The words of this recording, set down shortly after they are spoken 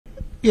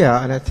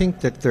Yeah, and I think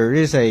that there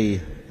is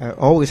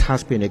always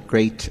has been a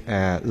great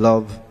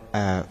love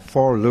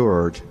for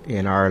Lourdes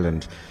in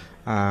Ireland.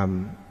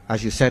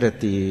 As you said at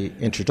the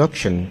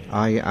introduction,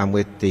 I am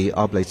with the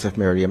Oblates of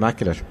Mary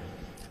Immaculate,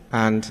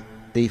 and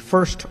the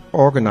first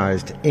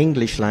organised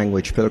English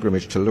language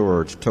pilgrimage to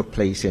Lourdes took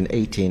place in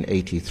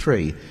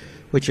 1883,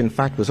 which in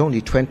fact was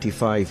only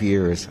 25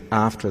 years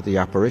after the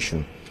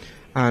apparition.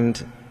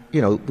 And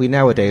you know, we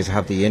nowadays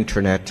have the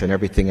internet and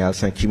everything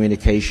else, and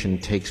communication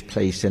takes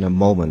place in a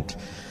moment.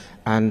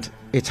 And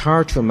it's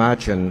hard to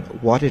imagine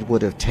what it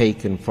would have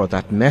taken for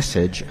that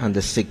message and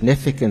the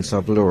significance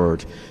of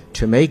Lourdes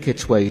to make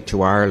its way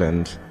to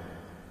Ireland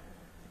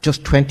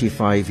just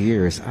 25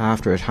 years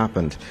after it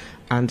happened.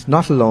 And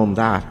not alone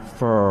that,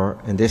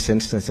 for, in this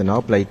instance, an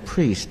Oblate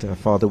priest,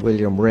 Father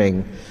William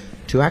Ring,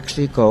 to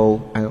actually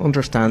go and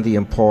understand the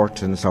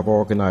importance of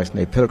organising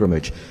a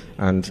pilgrimage.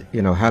 And,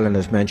 you know, Helen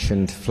has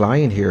mentioned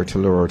flying here to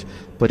Lourdes,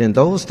 but in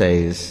those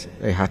days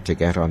they had to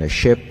get on a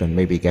ship and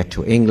maybe get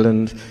to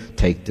England,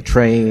 take the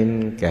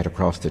train, get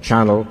across the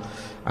Channel.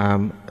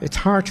 It's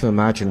hard to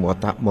imagine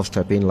what that must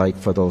have been like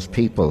for those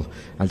people.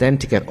 And then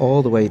to get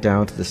all the way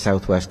down to the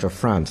southwest of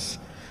France.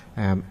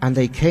 And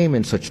they came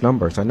in such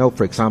numbers. I know,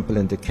 for example,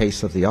 in the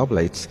case of the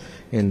Oblates,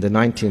 in the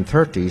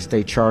 1930s,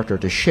 they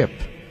chartered a ship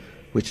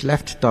which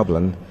left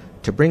Dublin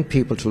to bring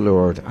people to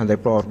Lourdes, and they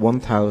brought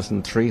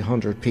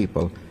 1,300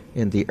 people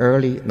in the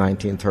early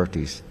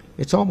 1930s.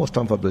 It's almost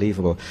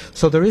unbelievable.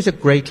 So there is a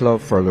great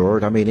love for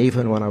Lourdes. I mean,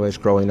 even when I was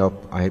growing up,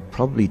 I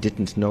probably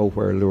didn't know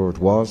where Lourdes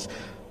was,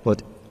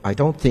 but I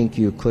don't think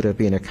you could have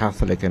been a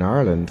Catholic in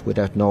Ireland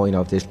without knowing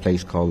of this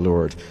place called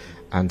Lourdes.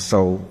 And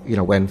so, you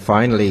know, when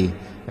finally,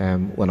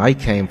 when I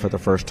came for the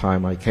first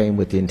time, I came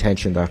with the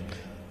intention that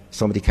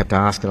somebody kept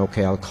asking,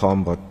 okay, I'll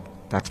come, but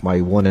that's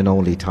my one and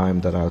only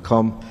time that I'll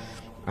come.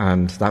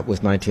 And that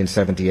was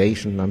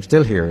 1978, and I'm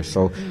still here.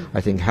 So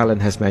I think Helen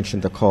has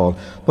mentioned the call.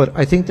 But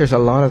I think there's a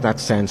lot of that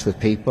sense with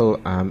people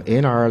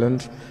in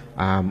Ireland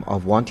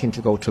of wanting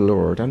to go to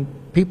Lourdes. And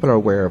people are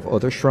aware of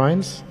other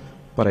shrines,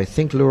 but I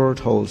think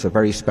Lourdes holds a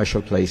very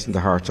special place in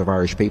the hearts of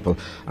Irish people.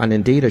 And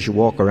indeed, as you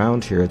walk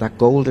around here, that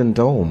golden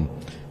dome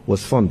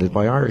was funded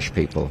by Irish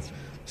people.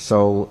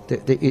 So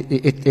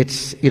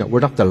it's, you know, we're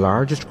not the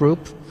largest group,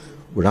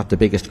 we're not the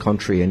biggest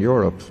country in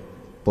Europe,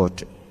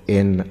 but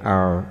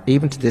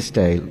even to this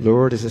day,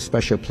 Lourdes is a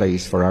special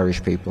place for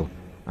Irish people,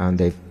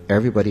 and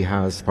everybody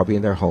has probably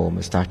in their home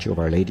a statue of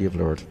Our Lady of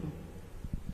Lourdes.